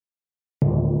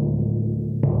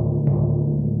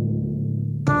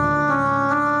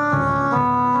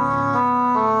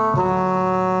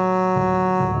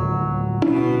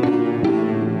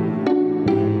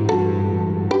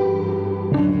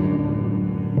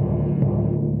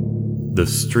The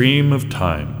Stream of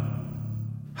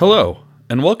Time. Hello,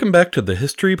 and welcome back to the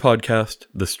history podcast,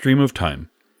 The Stream of Time.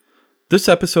 This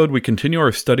episode, we continue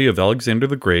our study of Alexander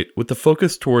the Great with the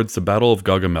focus towards the Battle of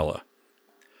Gaugamela.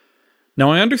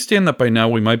 Now, I understand that by now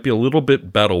we might be a little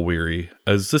bit battle-weary,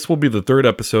 as this will be the third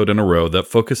episode in a row that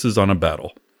focuses on a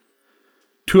battle.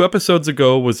 2 episodes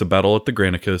ago was the Battle at the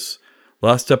Granicus,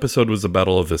 last episode was the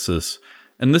Battle of Issus,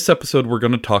 and this episode we're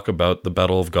going to talk about the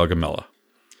Battle of Gaugamela.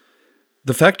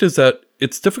 The fact is that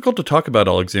it's difficult to talk about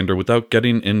Alexander without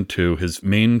getting into his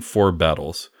main 4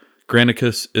 battles,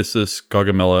 Granicus, Issus,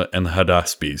 Gaugamela, and the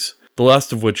Hydaspes, the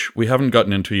last of which we haven't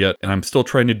gotten into yet, and I'm still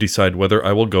trying to decide whether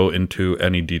I will go into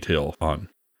any detail on.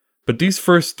 But these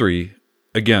first 3,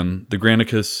 again, the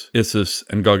Granicus, Issus,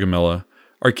 and Gaugamela,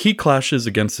 are key clashes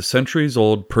against the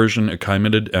centuries-old Persian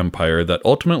Achaemenid Empire that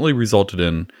ultimately resulted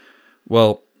in,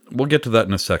 well, we'll get to that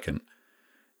in a second.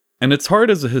 And it's hard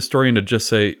as a historian to just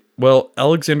say, well,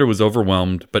 Alexander was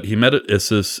overwhelmed, but he met at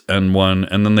Issus and won,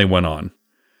 and then they went on.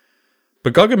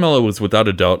 But Gaugamela was without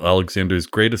a doubt Alexander's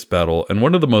greatest battle and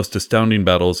one of the most astounding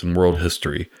battles in world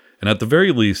history, and at the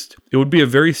very least, it would be a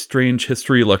very strange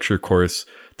history lecture course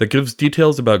that gives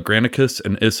details about Granicus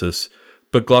and Issus,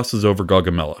 but glosses over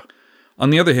Gaugamela.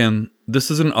 On the other hand, this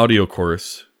is an audio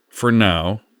course, for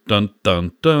now, dun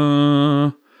dun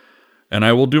dun, and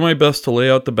I will do my best to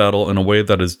lay out the battle in a way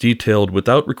that is detailed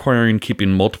without requiring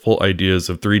keeping multiple ideas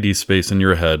of 3D space in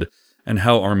your head and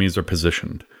how armies are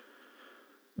positioned.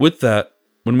 With that,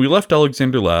 when we left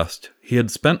Alexander last, he had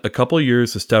spent a couple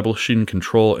years establishing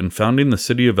control and founding the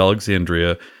city of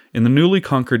Alexandria in the newly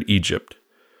conquered Egypt.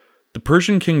 The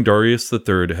Persian king Darius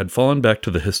III had fallen back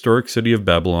to the historic city of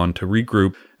Babylon to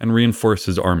regroup and reinforce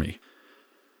his army.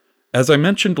 As I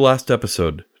mentioned last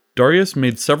episode, Darius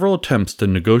made several attempts to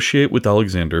negotiate with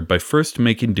Alexander by first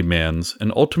making demands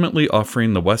and ultimately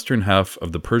offering the western half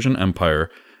of the Persian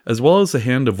Empire as well as the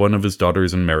hand of one of his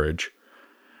daughters in marriage.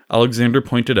 Alexander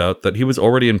pointed out that he was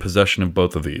already in possession of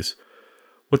both of these.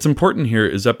 What's important here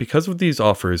is that because of these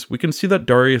offers, we can see that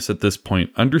Darius at this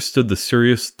point understood the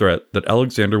serious threat that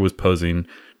Alexander was posing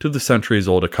to the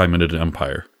centuries-old Achaemenid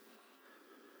Empire.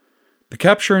 The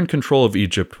capture and control of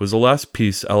Egypt was the last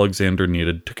piece Alexander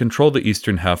needed to control the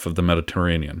eastern half of the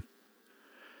Mediterranean.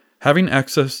 Having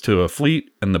access to a fleet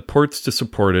and the ports to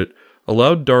support it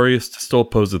allowed Darius to still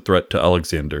pose a threat to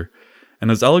Alexander,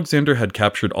 and as Alexander had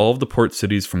captured all of the port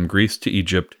cities from Greece to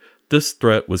Egypt, this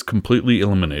threat was completely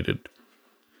eliminated.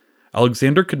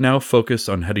 Alexander could now focus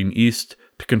on heading east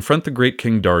to confront the great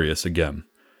king Darius again.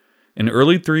 In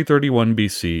early 331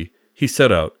 BC, he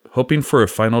set out, hoping for a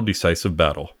final decisive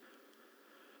battle.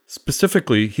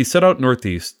 Specifically, he set out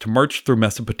northeast to march through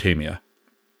Mesopotamia.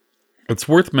 It's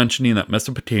worth mentioning that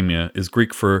Mesopotamia is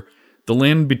Greek for the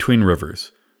land between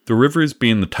rivers, the rivers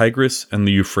being the Tigris and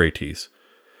the Euphrates.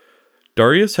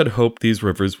 Darius had hoped these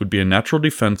rivers would be a natural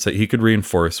defense that he could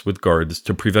reinforce with guards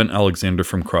to prevent Alexander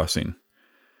from crossing.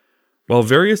 While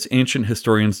various ancient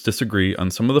historians disagree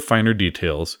on some of the finer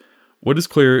details, what is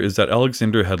clear is that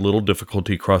Alexander had little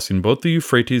difficulty crossing both the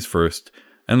Euphrates first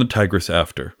and the Tigris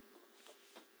after.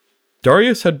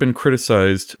 Darius had been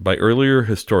criticized by earlier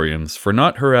historians for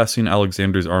not harassing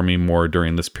Alexander's army more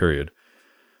during this period,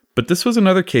 but this was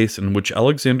another case in which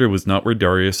Alexander was not where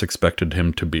Darius expected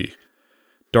him to be.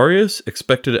 Darius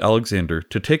expected Alexander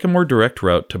to take a more direct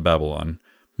route to Babylon,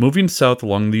 moving south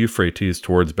along the Euphrates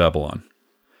towards Babylon.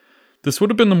 This would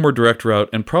have been the more direct route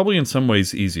and probably in some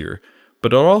ways easier,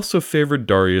 but it also favored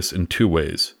Darius in 2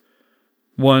 ways.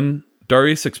 1,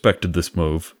 Darius expected this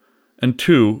move, and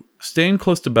 2, staying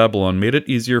close to Babylon made it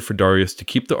easier for Darius to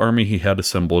keep the army he had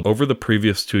assembled over the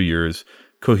previous 2 years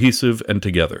cohesive and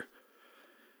together.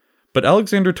 But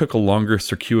Alexander took a longer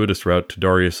circuitous route to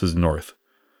Darius's north.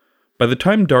 By the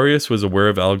time Darius was aware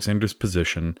of Alexander's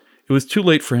position, it was too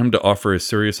late for him to offer a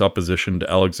serious opposition to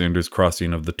Alexander's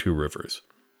crossing of the 2 rivers.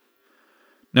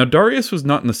 Now, Darius was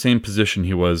not in the same position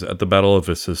he was at the Battle of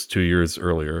Issus 2 years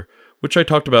earlier, which I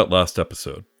talked about last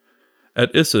episode.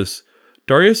 At Issus,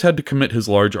 Darius had to commit his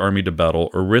large army to battle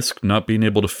or risk not being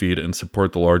able to feed and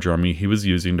support the large army he was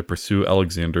using to pursue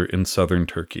Alexander in southern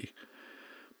Turkey.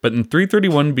 But in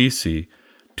 331 BC,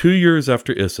 2 years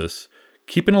after Issus,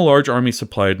 keeping a large army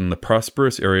supplied in the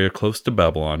prosperous area close to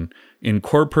Babylon, in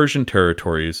core Persian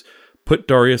territories, put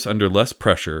Darius under less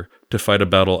pressure to fight a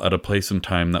battle at a place and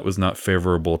time that was not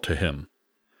favorable to him.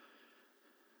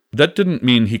 That didn't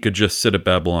mean he could just sit at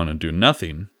Babylon and do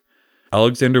nothing.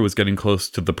 Alexander was getting close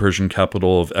to the Persian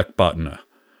capital of Ecbatana.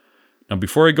 Now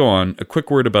before I go on, a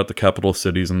quick word about the capital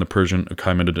cities in the Persian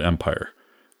Achaemenid Empire.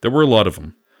 There were a lot of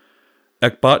them.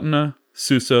 Ecbatana,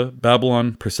 Susa,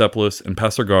 Babylon, Persepolis, and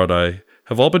Pasargadae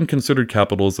have all been considered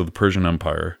capitals of the Persian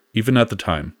Empire, even at the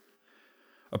time.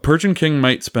 A Persian king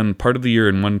might spend part of the year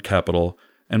in one capital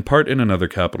and part in another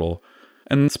capital,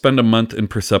 and spend a month in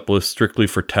Persepolis strictly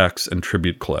for tax and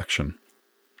tribute collection.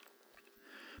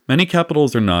 Many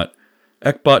capitals are not.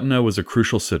 Ecbatana was a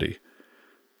crucial city.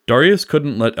 Darius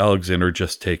couldn't let Alexander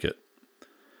just take it.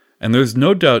 And there's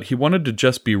no doubt he wanted to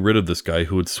just be rid of this guy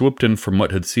who had swooped in from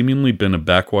what had seemingly been a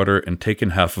backwater and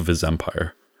taken half of his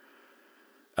empire.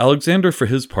 Alexander, for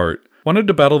his part, wanted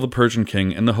to battle the Persian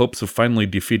king in the hopes of finally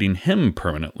defeating him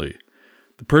permanently.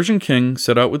 The Persian king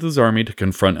set out with his army to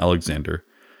confront Alexander.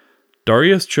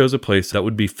 Darius chose a place that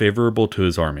would be favorable to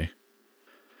his army.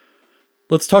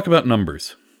 Let's talk about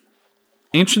numbers.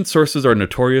 Ancient sources are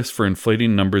notorious for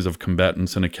inflating numbers of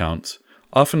combatants in accounts,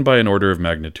 often by an order of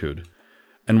magnitude.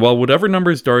 And while whatever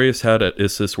numbers Darius had at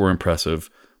Issus were impressive,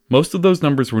 most of those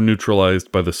numbers were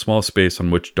neutralized by the small space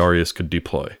on which Darius could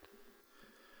deploy.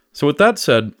 So with that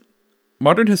said,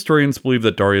 modern historians believe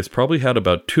that Darius probably had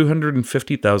about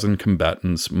 250,000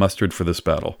 combatants mustered for this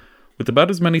battle, with about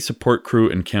as many support crew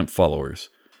and camp followers.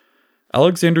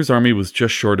 Alexander's army was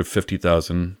just short of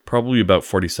 50,000, probably about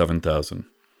 47,000.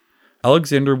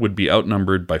 Alexander would be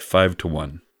outnumbered by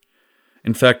 5-1.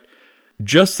 In fact,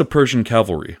 just the Persian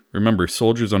cavalry, remember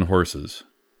soldiers on horses,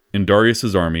 in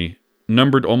Darius's army,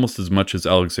 numbered almost as much as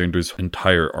Alexander's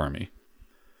entire army.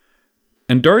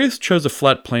 And Darius chose a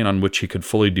flat plain on which he could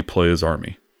fully deploy his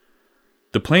army.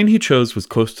 The plain he chose was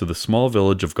close to the small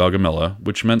village of Gaugamela,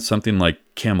 which meant something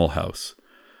like Camel House.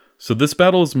 So this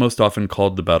battle is most often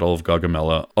called the Battle of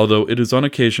Gaugamela, although it is on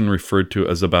occasion referred to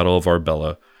as the Battle of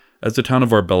Arbela, as the town of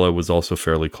Arbela was also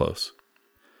fairly close.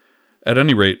 At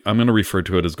any rate, I'm going to refer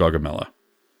to it as Gaugamela.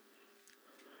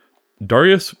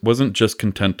 Darius wasn't just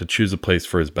content to choose a place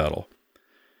for his battle.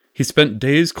 He spent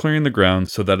days clearing the ground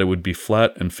so that it would be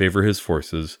flat and favor his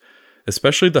forces,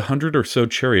 especially the 100 or so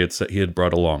chariots that he had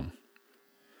brought along.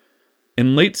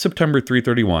 In late September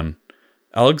 331,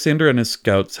 Alexander and his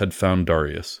scouts had found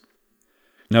Darius.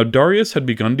 Now Darius had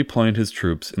begun deploying his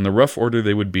troops in the rough order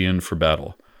they would be in for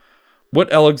battle.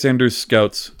 What Alexander's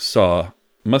scouts saw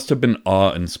must have been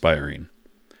awe-inspiring.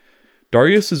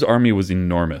 Darius's army was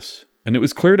enormous, and it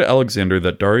was clear to Alexander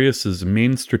that Darius's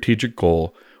main strategic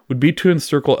goal would be to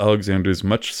encircle Alexander's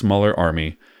much smaller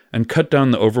army and cut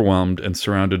down the overwhelmed and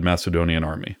surrounded Macedonian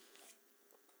army.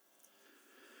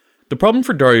 The problem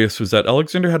for Darius was that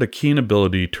Alexander had a keen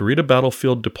ability to read a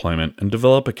battlefield deployment and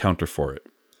develop a counter for it.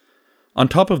 On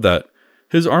top of that,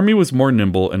 his army was more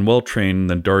nimble and well-trained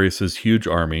than Darius's huge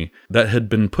army that had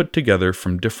been put together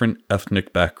from different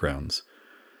ethnic backgrounds.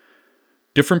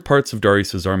 Different parts of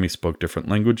Darius's army spoke different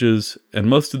languages, and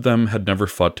most of them had never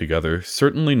fought together,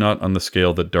 certainly not on the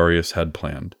scale that Darius had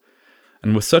planned.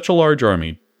 And with such a large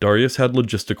army, Darius had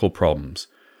logistical problems.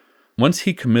 Once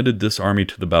he committed this army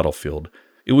to the battlefield,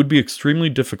 it would be extremely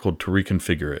difficult to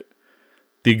reconfigure it.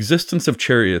 The existence of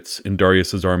chariots in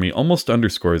Darius's army almost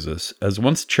underscores this, as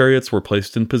once chariots were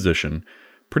placed in position,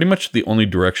 pretty much the only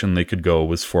direction they could go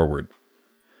was forward.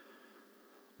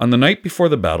 On the night before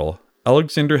the battle,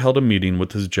 Alexander held a meeting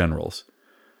with his generals.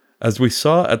 As we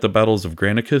saw at the battles of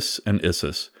Granicus and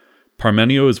Issus,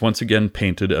 Parmenio is once again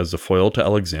painted as a foil to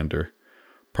Alexander.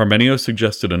 Parmenio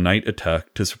suggested a night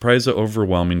attack to surprise the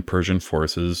overwhelming Persian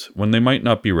forces when they might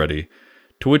not be ready,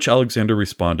 to which Alexander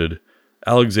responded,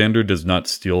 "Alexander does not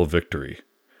steal victory."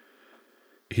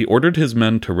 He ordered his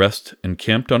men to rest and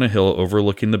camped on a hill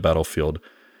overlooking the battlefield,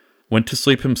 went to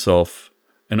sleep himself,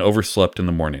 and overslept in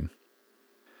the morning.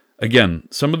 Again,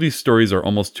 some of these stories are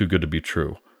almost too good to be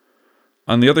true.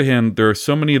 On the other hand, there are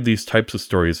so many of these types of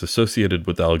stories associated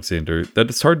with Alexander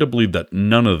that it's hard to believe that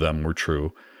none of them were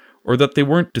true, or that they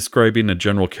weren't describing a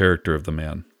general character of the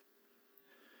man.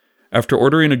 After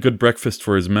ordering a good breakfast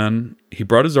for his men, he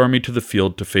brought his army to the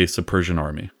field to face the Persian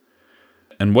army.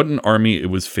 And what an army it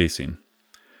was facing.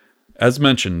 As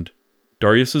mentioned,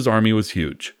 Darius's army was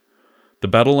huge. The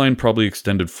battle line probably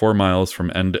extended 4 miles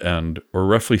from end to end, or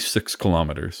roughly 6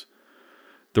 kilometers.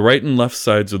 The right and left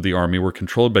sides of the army were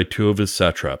controlled by 2 of his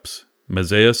satraps,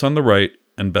 Mazaeus on the right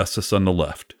and Bessus on the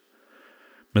left.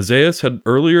 Mazaeus had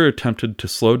earlier attempted to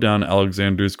slow down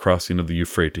Alexander's crossing of the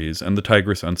Euphrates and the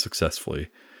Tigris unsuccessfully,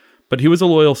 but he was a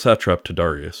loyal satrap to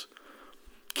Darius.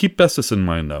 Keep Bessus in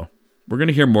mind, though. We're going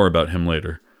to hear more about him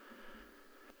later.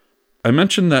 I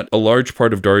mentioned that a large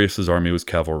part of Darius's army was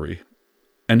cavalry,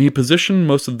 and he positioned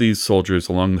most of these soldiers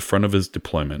along the front of his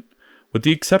deployment, with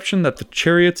the exception that the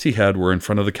chariots he had were in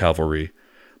front of the cavalry,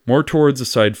 more towards the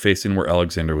side facing where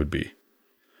Alexander would be.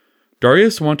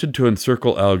 Darius wanted to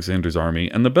encircle Alexander's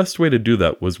army, and the best way to do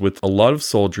that was with a lot of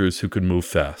soldiers who could move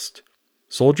fast.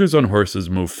 Soldiers on horses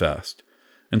move fast,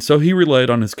 and so he relied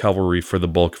on his cavalry for the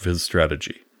bulk of his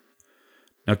strategy.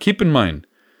 Now keep in mind,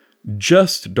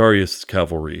 just Darius'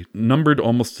 cavalry numbered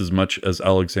almost as much as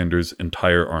Alexander's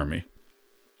entire army.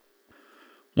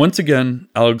 Once again,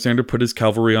 Alexander put his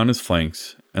cavalry on his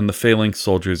flanks and the phalanx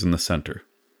soldiers in the center.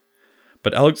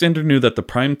 But Alexander knew that the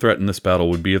prime threat in this battle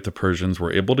would be if the Persians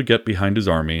were able to get behind his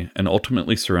army and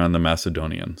ultimately surround the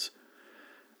Macedonians.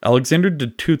 Alexander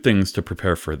did two things to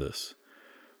prepare for this.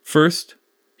 First,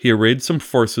 he arrayed some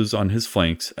forces on his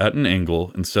flanks at an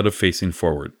angle instead of facing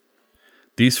forward.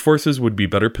 These forces would be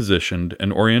better positioned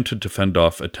and oriented to fend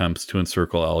off attempts to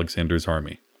encircle Alexander's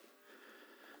army.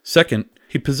 Second,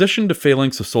 he positioned a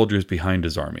phalanx of soldiers behind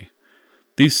his army.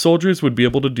 These soldiers would be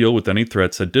able to deal with any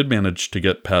threats that did manage to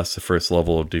get past the first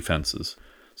level of defenses.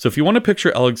 So if you want to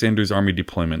picture Alexander's army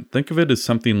deployment, think of it as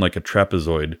something like a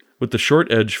trapezoid, with the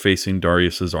short edge facing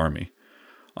Darius' army.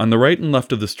 On the right and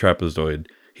left of this trapezoid,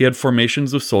 he had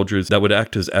formations of soldiers that would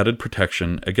act as added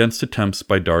protection against attempts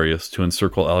by Darius to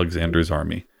encircle Alexander's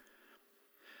army.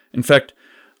 In fact,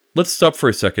 let's stop for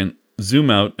a second, zoom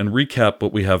out, and recap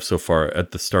what we have so far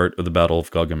at the start of the Battle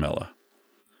of Gaugamela.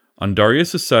 On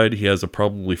Darius' side, he has a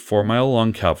probably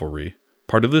 4-mile-long cavalry.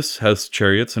 Part of this has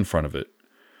chariots in front of it.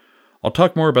 I'll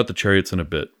talk more about the chariots in a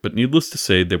bit, but needless to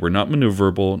say, they were not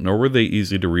maneuverable, nor were they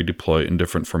easy to redeploy in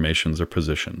different formations or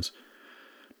positions.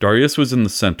 Darius was in the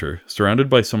center, surrounded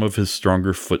by some of his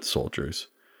stronger foot soldiers.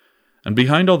 And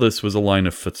behind all this was a line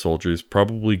of foot soldiers,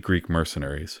 probably Greek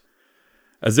mercenaries.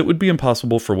 As it would be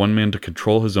impossible for one man to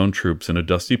control his own troops in a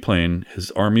dusty plain,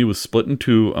 his army was split in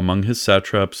two among his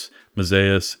satraps,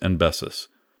 Mazaeus and Bessus.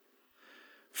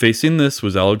 Facing this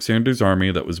was Alexander's army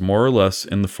that was more or less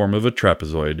in the form of a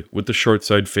trapezoid, with the short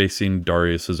side facing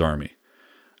Darius' army.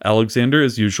 Alexander,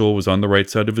 as usual, was on the right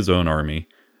side of his own army,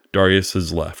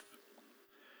 Darius' left.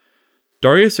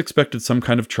 Darius expected some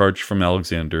kind of charge from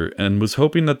Alexander and was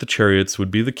hoping that the chariots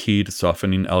would be the key to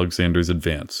softening Alexander's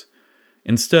advance.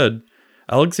 Instead,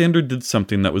 Alexander did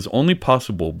something that was only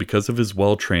possible because of his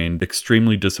well-trained,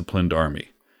 extremely disciplined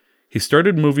army. He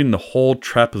started moving the whole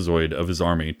trapezoid of his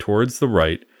army towards the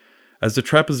right, as the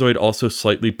trapezoid also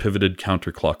slightly pivoted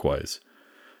counterclockwise.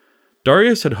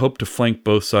 Darius had hoped to flank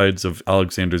both sides of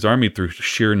Alexander's army through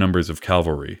sheer numbers of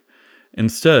cavalry.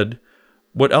 Instead,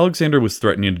 what Alexander was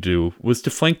threatening to do was to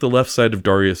flank the left side of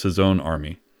Darius' own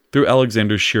army, through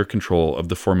Alexander's sheer control of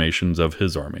the formations of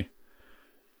his army.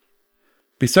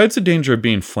 Besides the danger of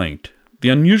being flanked, the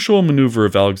unusual maneuver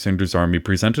of Alexander's army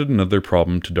presented another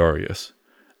problem to Darius.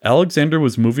 Alexander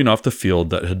was moving off the field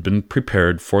that had been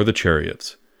prepared for the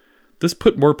chariots. This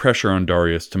put more pressure on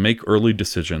Darius to make early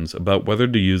decisions about whether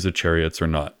to use the chariots or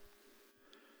not.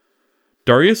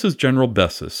 Darius' general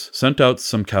Bessus sent out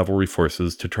some cavalry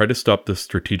forces to try to stop this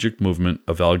strategic movement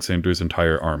of Alexander's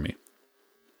entire army.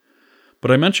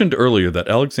 But I mentioned earlier that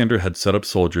Alexander had set up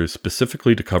soldiers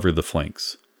specifically to cover the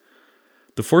flanks.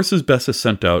 The forces Bessus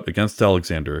sent out against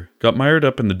Alexander got mired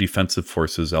up in the defensive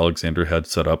forces Alexander had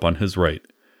set up on his right.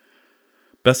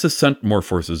 Bessus sent more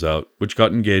forces out, which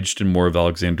got engaged in more of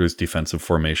Alexander's defensive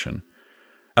formation.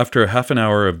 After a half an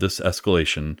hour of this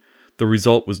escalation, the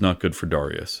result was not good for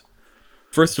Darius.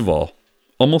 First of all,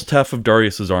 almost half of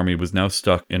Darius' army was now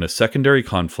stuck in a secondary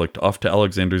conflict off to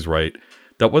Alexander's right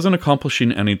that wasn't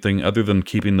accomplishing anything other than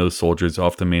keeping those soldiers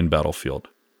off the main battlefield.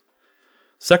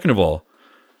 Second of all,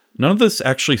 none of this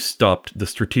actually stopped the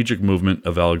strategic movement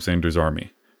of Alexander's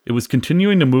army. It was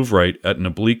continuing to move right at an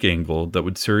oblique angle that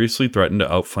would seriously threaten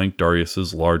to outflank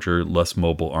Darius' larger, less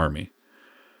mobile army.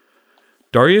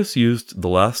 Darius used the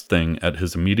last thing at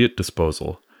his immediate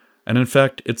disposal, and in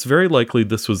fact, it's very likely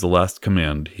this was the last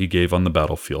command he gave on the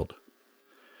battlefield.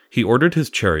 He ordered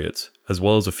his chariots, as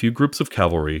well as a few groups of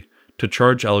cavalry, to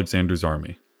charge Alexander's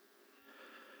army.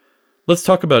 Let's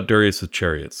talk about Darius'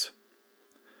 chariots.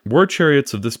 War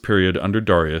chariots of this period under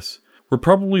Darius were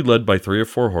probably led by 3 or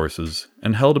 4 horses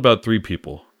and held about 3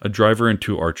 people, a driver and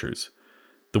 2 archers.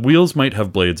 The wheels might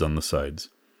have blades on the sides.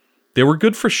 They were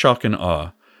good for shock and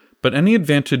awe, but any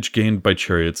advantage gained by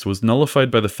chariots was nullified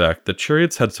by the fact that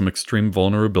chariots had some extreme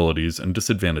vulnerabilities and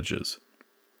disadvantages.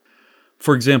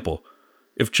 For example,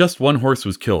 if just one horse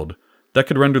was killed, that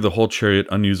could render the whole chariot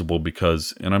unusable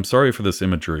because, and I'm sorry for this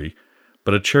imagery,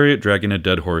 but a chariot dragging a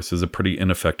dead horse is a pretty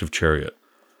ineffective chariot.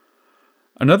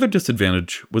 Another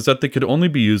disadvantage was that they could only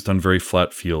be used on very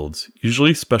flat fields,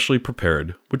 usually specially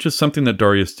prepared, which is something that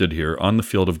Darius did here on the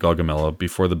field of Gaugamela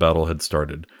before the battle had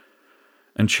started.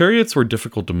 And chariots were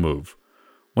difficult to move.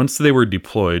 Once they were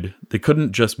deployed, they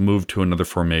couldn't just move to another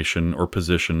formation or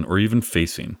position or even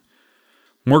facing.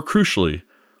 More crucially,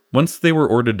 once they were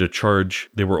ordered to charge,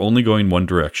 they were only going one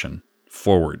direction,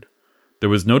 forward. There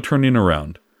was no turning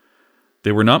around.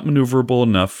 They were not maneuverable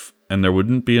enough, and there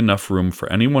wouldn't be enough room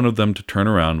for any one of them to turn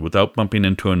around without bumping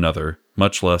into another,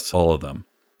 much less all of them.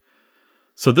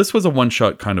 So this was a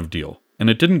one-shot kind of deal, and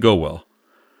it didn't go well.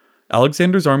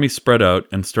 Alexander's army spread out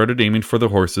and started aiming for the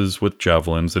horses with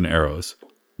javelins and arrows.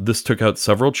 This took out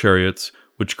several chariots,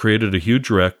 which created a huge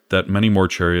wreck that many more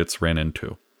chariots ran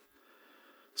into.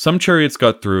 Some chariots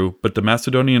got through, but the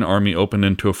Macedonian army opened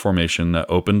into a formation that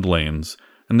opened lanes,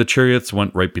 and the chariots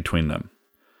went right between them.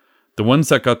 The ones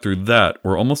that got through that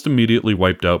were almost immediately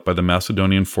wiped out by the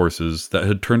Macedonian forces that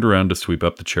had turned around to sweep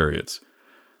up the chariots.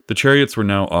 The chariots were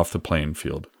now off the playing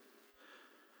field.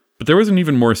 But there was an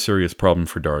even more serious problem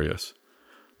for Darius.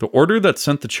 The order that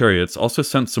sent the chariots also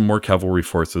sent some more cavalry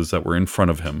forces that were in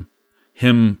front of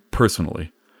him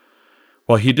personally.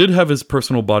 While he did have his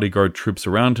personal bodyguard troops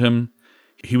around him,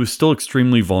 he was still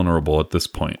extremely vulnerable at this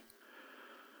point.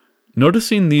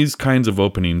 Noticing these kinds of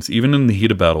openings, even in the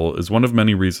heat of battle, is one of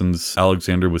many reasons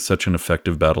Alexander was such an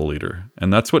effective battle leader,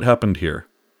 and that's what happened here.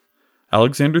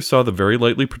 Alexander saw the very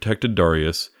lightly protected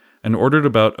Darius and ordered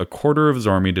about a quarter of his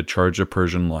army to charge a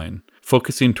Persian line,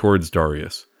 focusing towards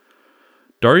Darius.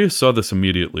 Darius saw this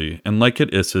immediately, and like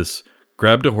at Issus,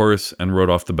 grabbed a horse and rode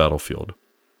off the battlefield.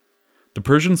 The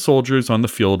Persian soldiers on the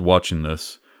field watching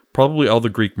this, probably all the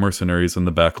Greek mercenaries in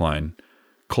the back line,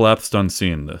 collapsed on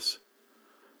seeing this.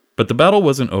 But the battle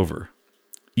wasn't over.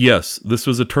 Yes, this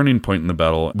was a turning point in the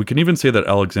battle. We can even say that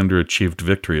Alexander achieved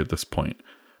victory at this point,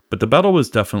 but the battle was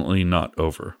definitely not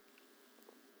over.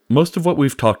 Most of what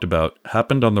we've talked about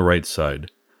happened on the right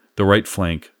side, the right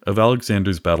flank of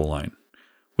Alexander's battle line,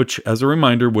 which, as a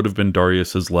reminder, would have been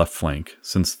Darius's left flank,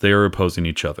 since they are opposing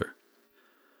each other.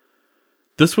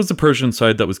 This was the Persian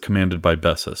side that was commanded by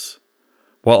Bessus.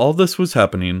 While all this was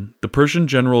happening, the Persian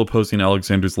general opposing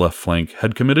Alexander's left flank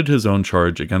had committed his own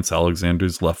charge against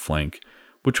Alexander's left flank,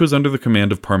 which was under the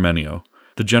command of Parmenio,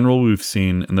 the general we've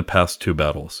seen in the past two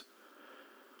battles.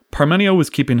 Parmenio was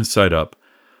keeping his side up,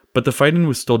 but the fighting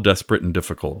was still desperate and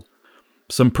difficult.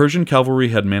 Some Persian cavalry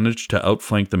had managed to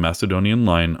outflank the Macedonian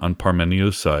line on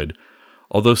Parmenio's side,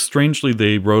 although strangely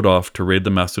they rode off to raid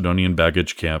the Macedonian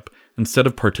baggage camp instead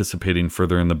of participating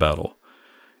further in the battle.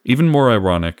 Even more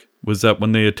ironic was that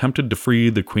when they attempted to free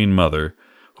the Queen Mother,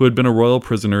 who had been a royal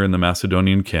prisoner in the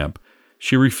Macedonian camp,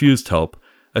 she refused help,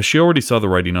 as she already saw the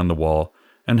writing on the wall,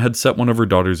 and had set one of her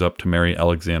daughters up to marry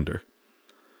Alexander.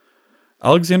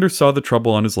 Alexander saw the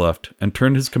trouble on his left and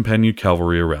turned his companion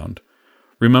cavalry around.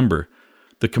 Remember,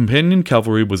 the companion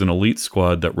cavalry was an elite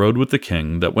squad that rode with the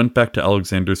king that went back to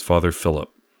Alexander's father Philip.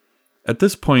 At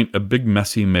this point, a big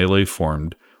messy melee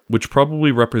formed, which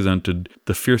probably represented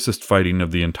the fiercest fighting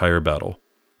of the entire battle.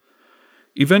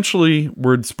 Eventually,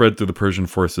 word spread through the Persian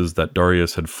forces that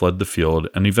Darius had fled the field,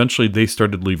 and eventually they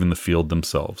started leaving the field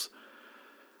themselves.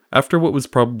 After what was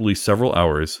probably several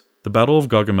hours, the Battle of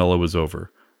Gaugamela was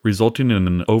over, resulting in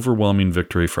an overwhelming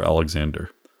victory for Alexander.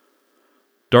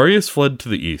 Darius fled to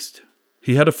the east.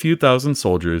 He had a few thousand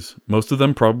soldiers, most of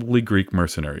them probably Greek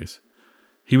mercenaries.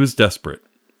 He was desperate.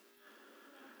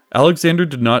 Alexander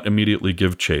did not immediately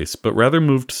give chase, but rather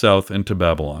moved south into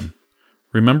Babylon.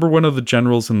 Remember one of the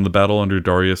generals in the battle under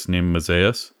Darius named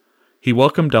Mazaeus? He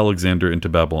welcomed Alexander into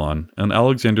Babylon, and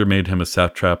Alexander made him a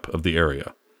satrap of the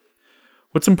area.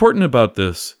 What's important about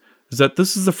this is that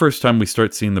this is the first time we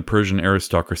start seeing the Persian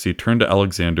aristocracy turn to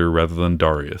Alexander rather than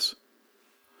Darius.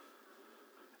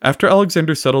 After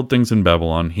Alexander settled things in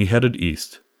Babylon, he headed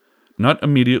east, not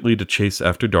immediately to chase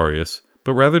after Darius,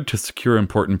 but rather to secure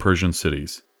important Persian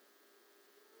cities.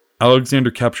 Alexander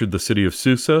captured the city of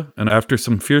Susa, and after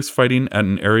some fierce fighting at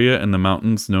an area in the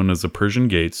mountains known as the Persian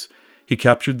Gates, he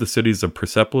captured the cities of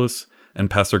Persepolis and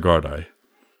Pasargadae.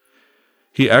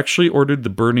 He actually ordered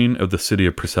the burning of the city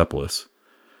of Persepolis.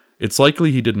 It's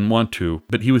likely he didn't want to,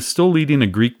 but he was still leading a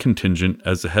Greek contingent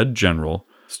as the head general,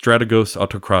 Strategos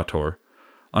Autokrator,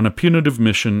 on a punitive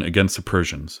mission against the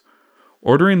Persians.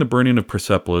 Ordering the burning of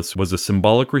Persepolis was a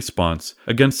symbolic response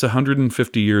against the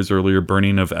 150 years earlier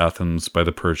burning of Athens by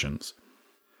the Persians.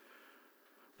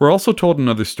 We're also told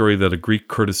another story that a Greek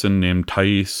courtesan named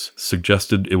Thais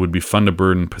suggested it would be fun to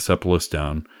burn Persepolis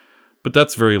down, but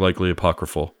that's very likely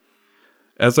apocryphal.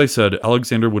 As I said,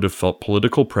 Alexander would have felt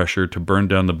political pressure to burn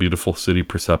down the beautiful city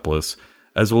Persepolis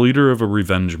as a leader of a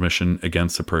revenge mission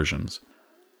against the Persians.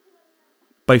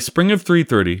 By spring of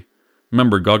 330,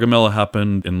 remember, Gaugamela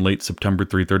happened in late September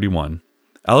 331.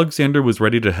 Alexander was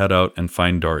ready to head out and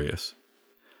find Darius.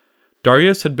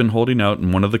 Darius had been holding out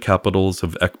in one of the capitals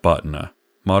of Ecbatana,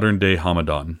 modern-day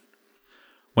Hamadan.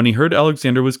 When he heard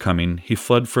Alexander was coming, he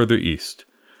fled further east.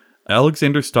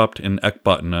 Alexander stopped in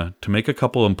Ecbatana to make a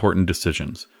couple important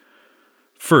decisions.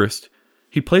 First,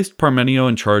 He placed Parmenio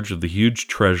in charge of the huge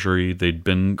treasury they'd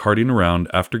been carting around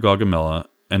after Gaugamela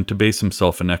and to base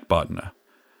himself in Ecbatana.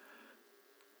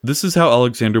 This is how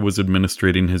Alexander was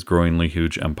administrating his growingly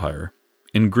huge empire.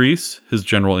 In Greece, his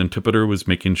general Antipater was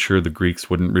making sure the Greeks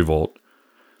wouldn't revolt.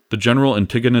 The general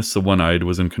Antigonus the One-Eyed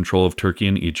was in control of Turkey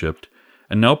and Egypt,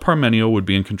 and now Parmenio would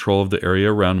be in control of the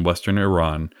area around western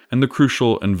Iran and the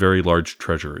crucial and very large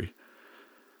treasury.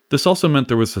 This also meant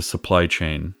there was a supply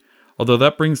chain, although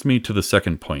that brings me to the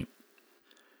second point.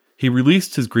 He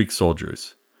released his Greek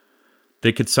soldiers.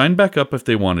 They could sign back up if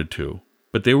they wanted to,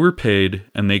 but they were paid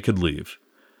and they could leave.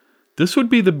 This would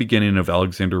be the beginning of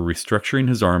Alexander restructuring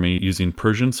his army using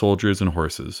Persian soldiers and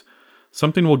horses,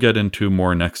 something we'll get into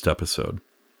more next episode.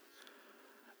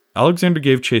 Alexander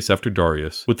gave chase after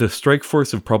Darius with a strike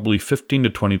force of probably 15,000 to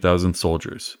 20,000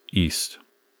 soldiers, east.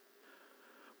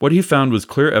 What he found was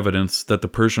clear evidence that the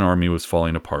Persian army was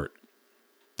falling apart.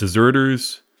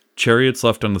 Deserters, chariots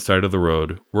left on the side of the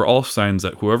road were all signs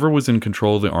that whoever was in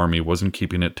control of the army wasn't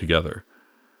keeping it together.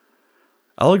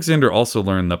 Alexander also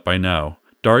learned that by now,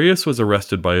 Darius was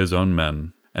arrested by his own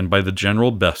men and by the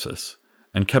general Bessus,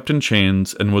 and kept in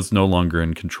chains and was no longer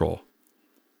in control.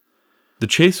 The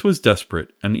chase was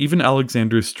desperate, and even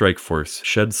Alexander's strike force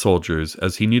shed soldiers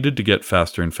as he needed to get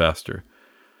faster and faster.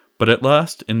 But at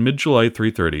last, in mid-July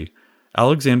 330,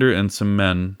 Alexander and some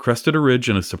men crested a ridge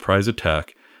in a surprise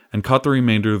attack and caught the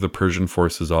remainder of the Persian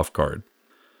forces off guard.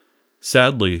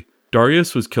 Sadly,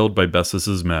 Darius was killed by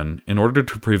Bessus's men in order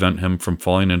to prevent him from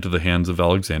falling into the hands of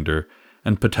Alexander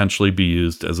and potentially be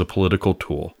used as a political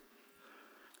tool.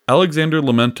 Alexander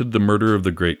lamented the murder of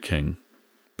the great king,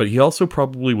 but he also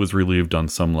probably was relieved on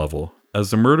some level,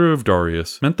 as the murder of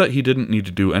Darius meant that he didn't need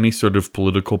to do any sort of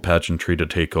political pageantry to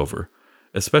take over,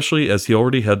 especially as he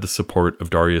already had the support of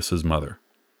Darius's mother.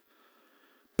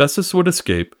 Bessus would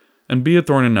escape and be a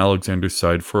thorn in Alexander's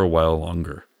side for a while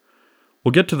longer.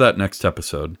 We'll get to that next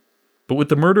episode, but with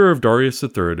the murder of Darius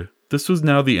III, this was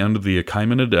now the end of the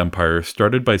Achaemenid Empire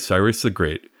started by Cyrus the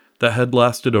Great that had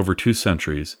lasted over 2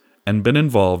 centuries and been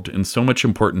involved in so much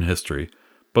important history,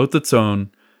 both its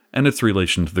own and its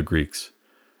relation to the Greeks,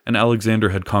 and Alexander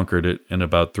had conquered it in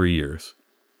about 3 years.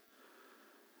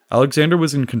 Alexander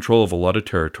was in control of a lot of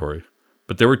territory,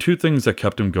 but there were 2 things that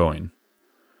kept him going.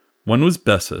 One was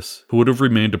Bessus, who would have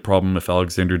remained a problem if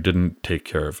Alexander didn't take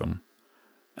care of him.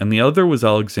 And the other was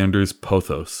Alexander's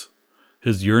pothos,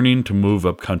 his yearning to move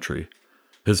up country,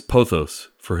 his pothos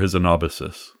for his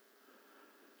anabasis.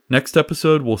 Next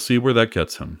episode, we'll see where that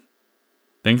gets him.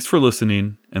 Thanks for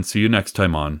listening, and see you next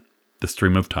time on The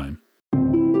Stream of Time.